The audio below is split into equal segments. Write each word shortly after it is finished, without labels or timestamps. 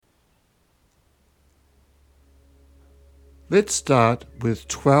Let's start with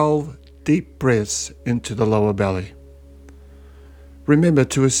 12 deep breaths into the lower belly. Remember,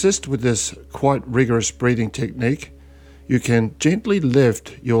 to assist with this quite rigorous breathing technique, you can gently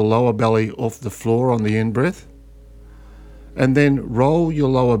lift your lower belly off the floor on the in-breath, and then roll your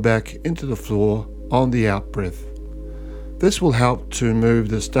lower back into the floor on the out-breath. This will help to move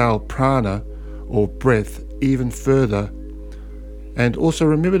the stale prana or breath even further, and also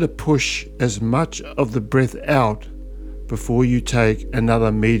remember to push as much of the breath out before you take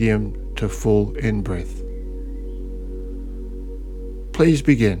another medium to full in-breath. Please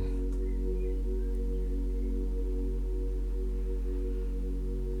begin.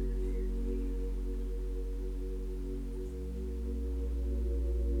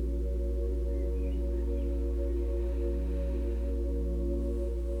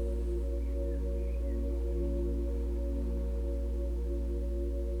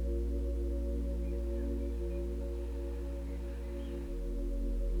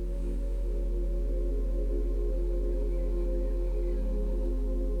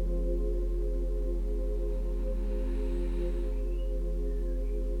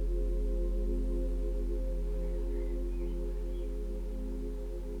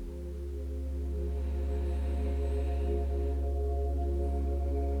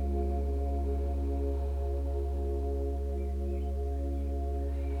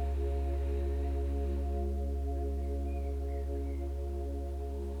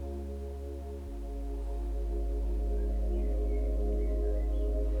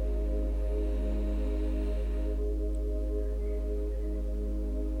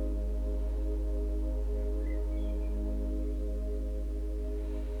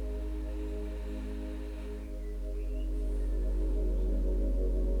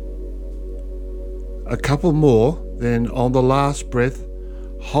 A couple more, then on the last breath,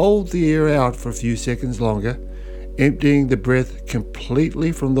 hold the air out for a few seconds longer, emptying the breath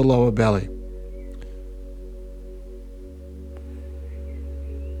completely from the lower belly.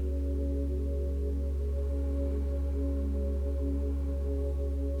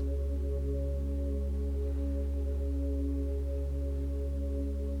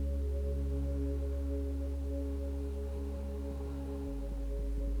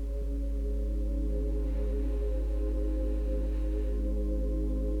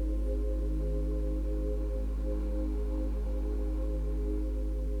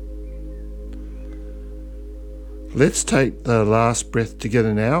 Let's take the last breath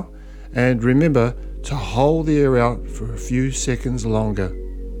together now, and remember to hold the air out for a few seconds longer.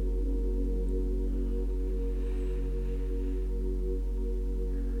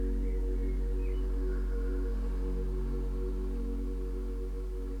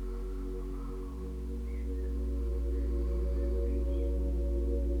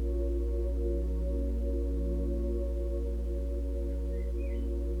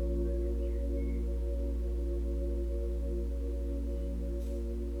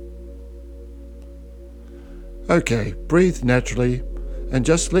 Okay, breathe naturally and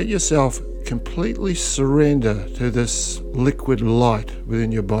just let yourself completely surrender to this liquid light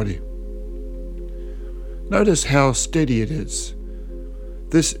within your body. Notice how steady it is.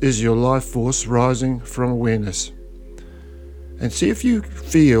 This is your life force rising from awareness. And see if you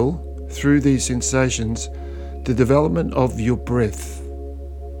feel, through these sensations, the development of your breath,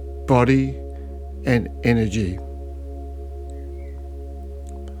 body, and energy.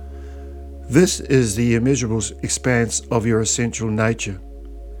 This is the immeasurable expanse of your essential nature.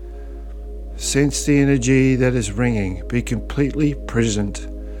 Sense the energy that is ringing. Be completely present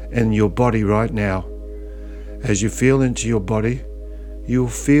in your body right now. As you feel into your body, you'll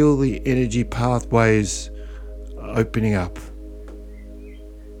feel the energy pathways opening up.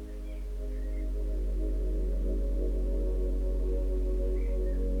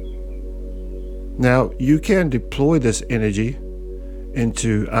 Now, you can deploy this energy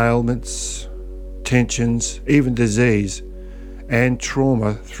into ailments, tensions, even disease and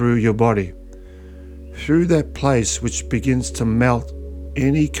trauma through your body, through that place which begins to melt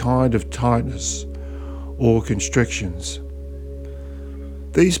any kind of tightness or constrictions.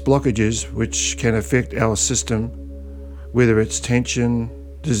 These blockages, which can affect our system, whether it's tension,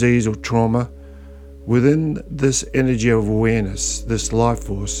 disease or trauma, within this energy of awareness, this life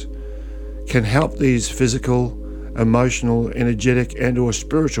force, can help these physical, emotional, energetic and or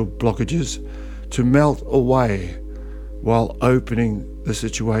spiritual blockages to melt away while opening the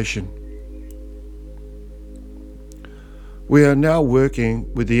situation. We are now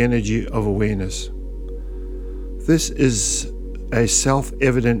working with the energy of awareness. This is a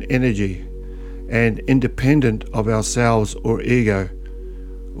self-evident energy and independent of ourselves or ego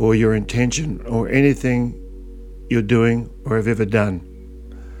or your intention or anything you're doing or have ever done.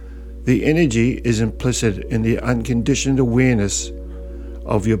 The energy is implicit in the unconditioned awareness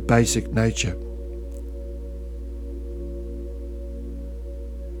of your basic nature.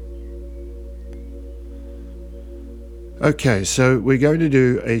 Okay, so we're going to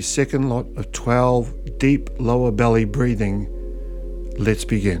do a second lot of 12 deep lower belly breathing. Let's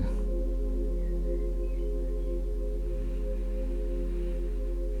begin.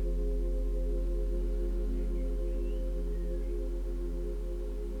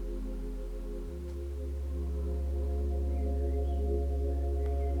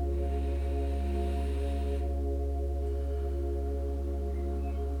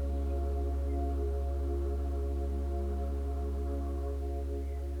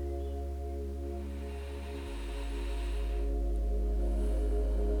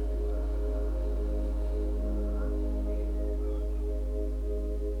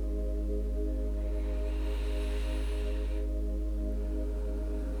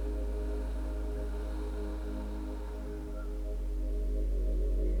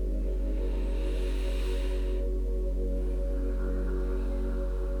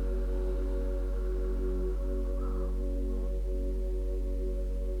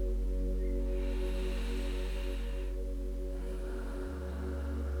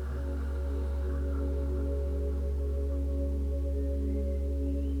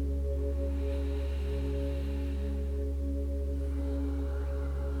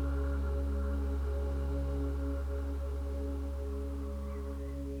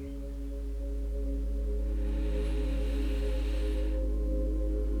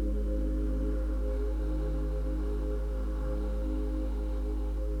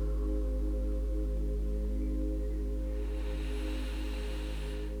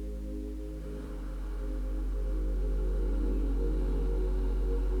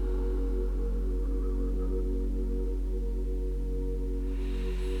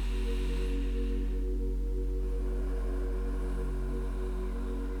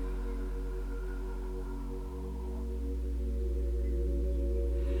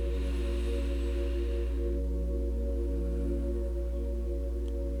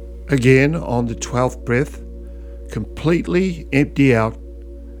 Again, on the 12th breath, completely empty out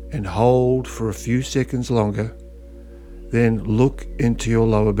and hold for a few seconds longer, then look into your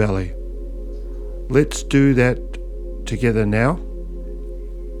lower belly. Let's do that together now.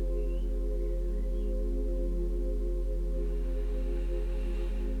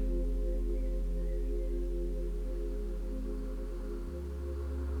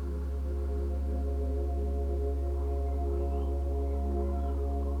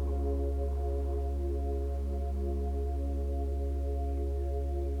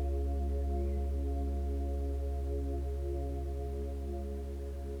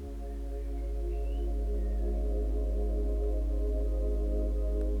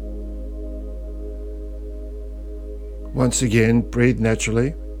 Once again, breathe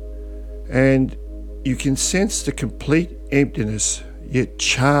naturally, and you can sense the complete emptiness yet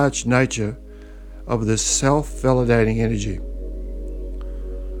charged nature of this self-validating energy.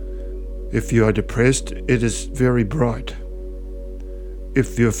 If you are depressed, it is very bright.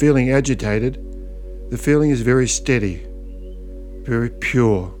 If you're feeling agitated, the feeling is very steady, very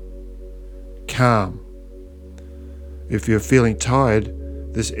pure, calm. If you're feeling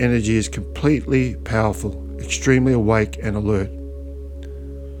tired, this energy is completely powerful, extremely awake and alert.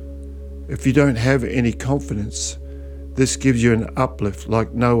 If you don't have any confidence, this gives you an uplift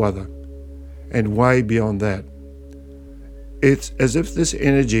like no other, and way beyond that. It's as if this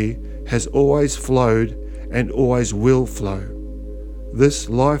energy has always flowed and always will flow. This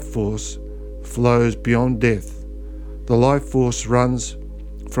life force flows beyond death. The life force runs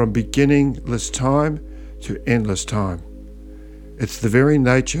from beginningless time to endless time. It's the very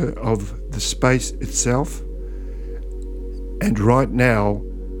nature of the space itself, and right now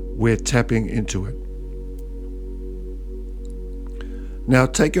we're tapping into it. Now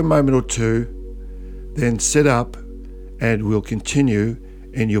take a moment or two, then sit up, and we'll continue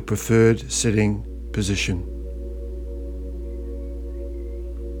in your preferred sitting position.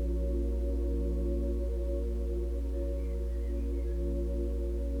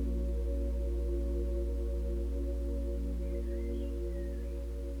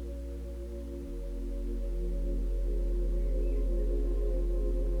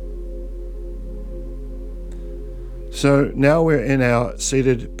 So now we're in our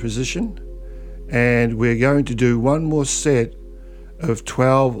seated position, and we're going to do one more set of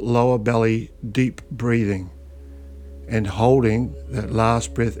 12 lower belly deep breathing and holding that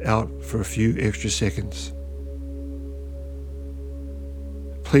last breath out for a few extra seconds.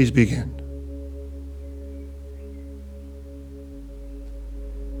 Please begin.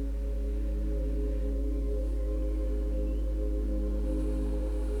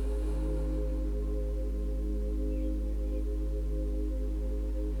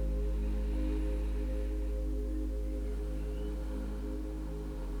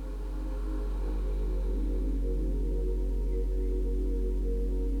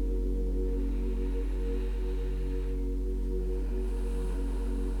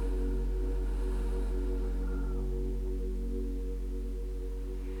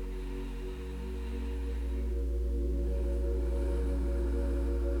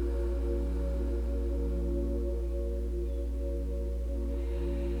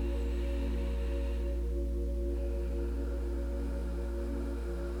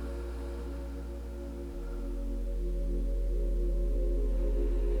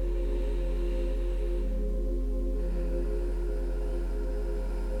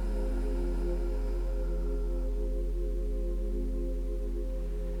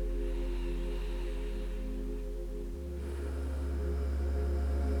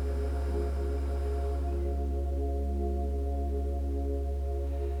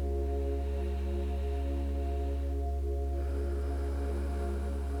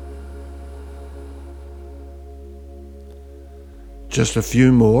 Just a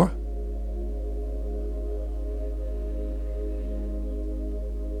few more.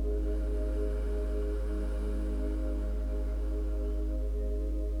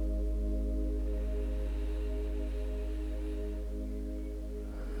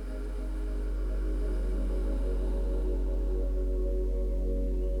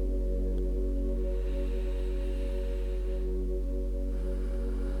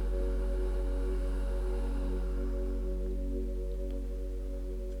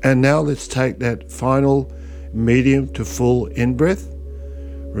 And now let's take that final medium to full in-breath,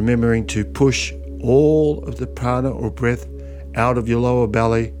 remembering to push all of the prana or breath out of your lower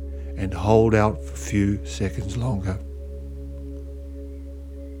belly and hold out for a few seconds longer.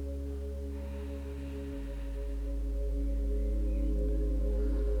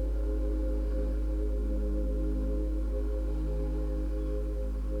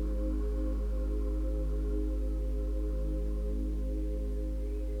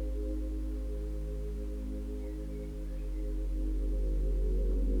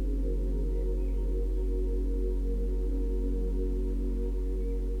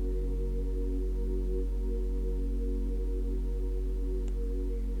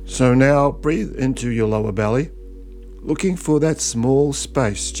 So now breathe into your lower belly, looking for that small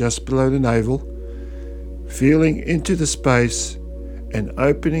space just below the navel, feeling into the space and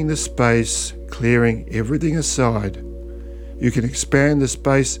opening the space, clearing everything aside. You can expand the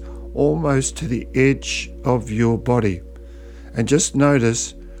space almost to the edge of your body and just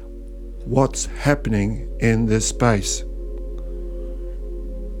notice what's happening in this space.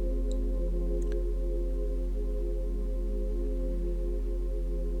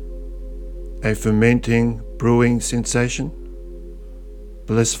 A fermenting, brewing sensation,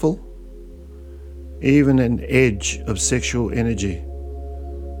 blissful, even an edge of sexual energy.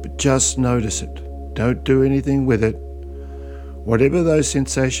 But just notice it. Don't do anything with it. Whatever those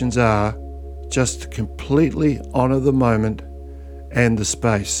sensations are, just completely honor the moment and the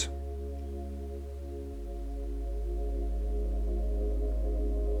space.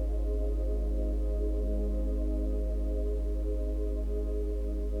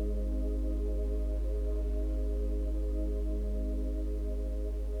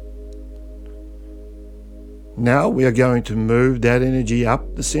 Now we are going to move that energy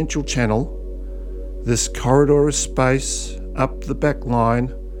up the central channel, this corridor of space, up the back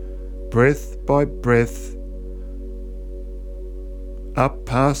line, breath by breath, up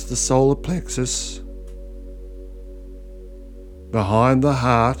past the solar plexus, behind the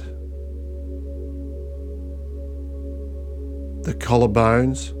heart, the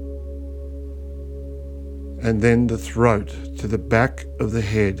collarbones, and then the throat to the back of the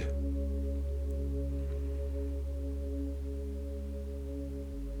head.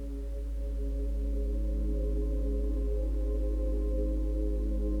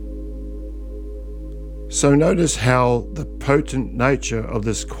 So notice how the potent nature of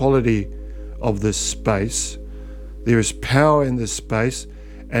this quality of this space, there is power in this space,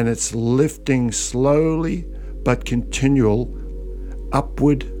 and it's lifting slowly but continual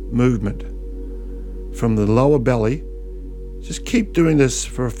upward movement from the lower belly. Just keep doing this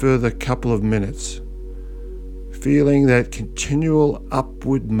for a further couple of minutes, feeling that continual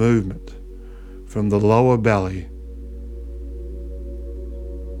upward movement from the lower belly.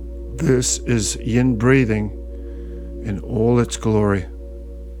 This is yin breathing in all its glory.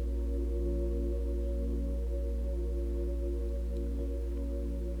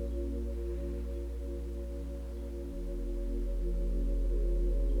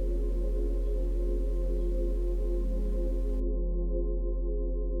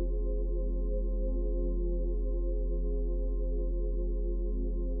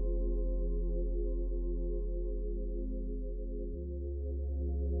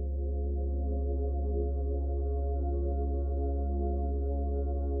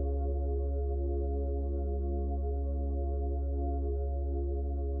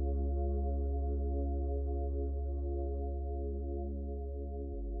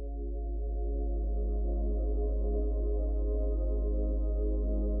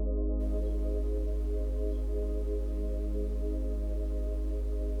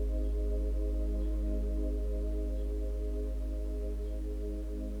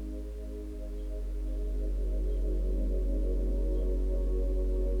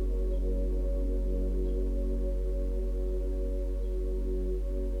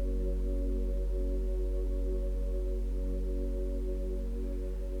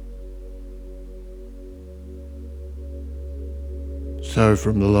 So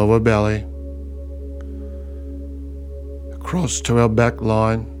from the lower belly, across to our back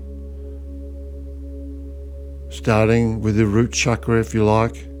line, starting with the root chakra, if you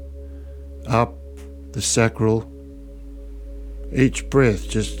like, up the sacral. Each breath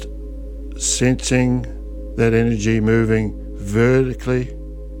just sensing that energy moving vertically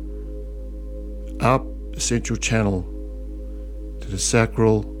up the central channel to the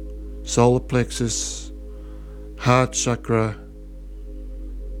sacral, solar plexus, heart chakra,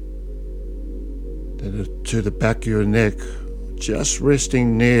 to the back of your neck, just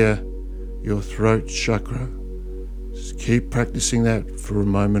resting near your throat chakra. Just keep practicing that for a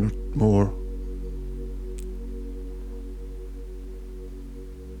moment more.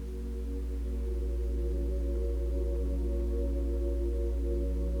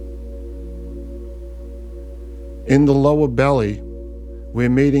 In the lower belly, we're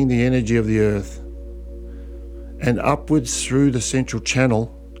meeting the energy of the earth, and upwards through the central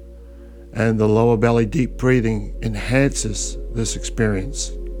channel and the lower belly, deep breathing enhances this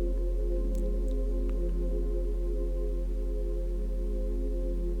experience.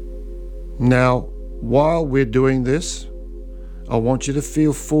 Now, while we're doing this, I want you to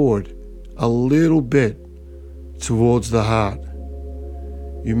feel forward a little bit towards the heart.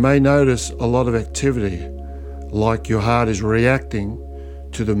 You may notice a lot of activity, like your heart is reacting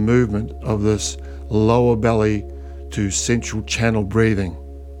to the movement of this lower belly to central channel breathing.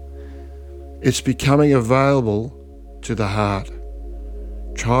 It's becoming available to the heart.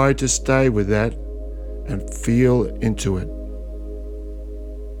 Try to stay with that and feel into it.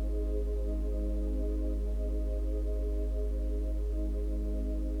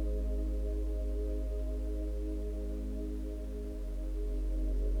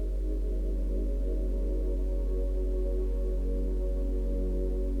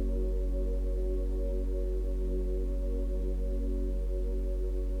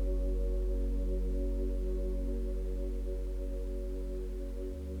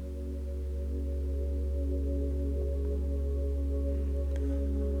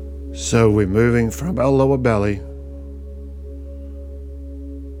 So we're moving from our lower belly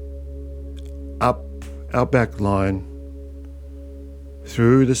up our back line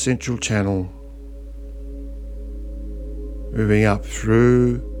through the central channel, moving up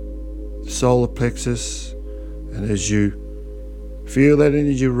through the solar plexus, and as you feel that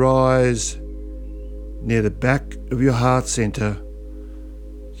energy rise near the back of your heart center,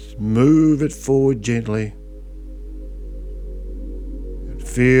 move it forward gently.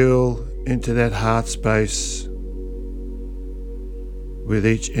 Feel into that heart space with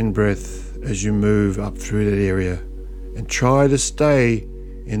each in-breath as you move up through that area, and try to stay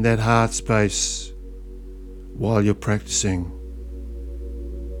in that heart space while you're practicing.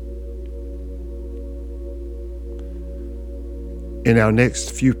 In our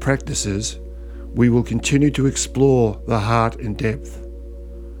next few practices, we will continue to explore the heart in depth.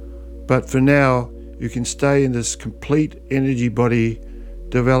 But for now, you can stay in this complete energy body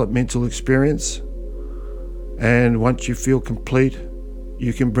developmental experience, and once you feel complete,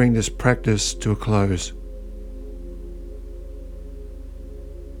 you can bring this practice to a close.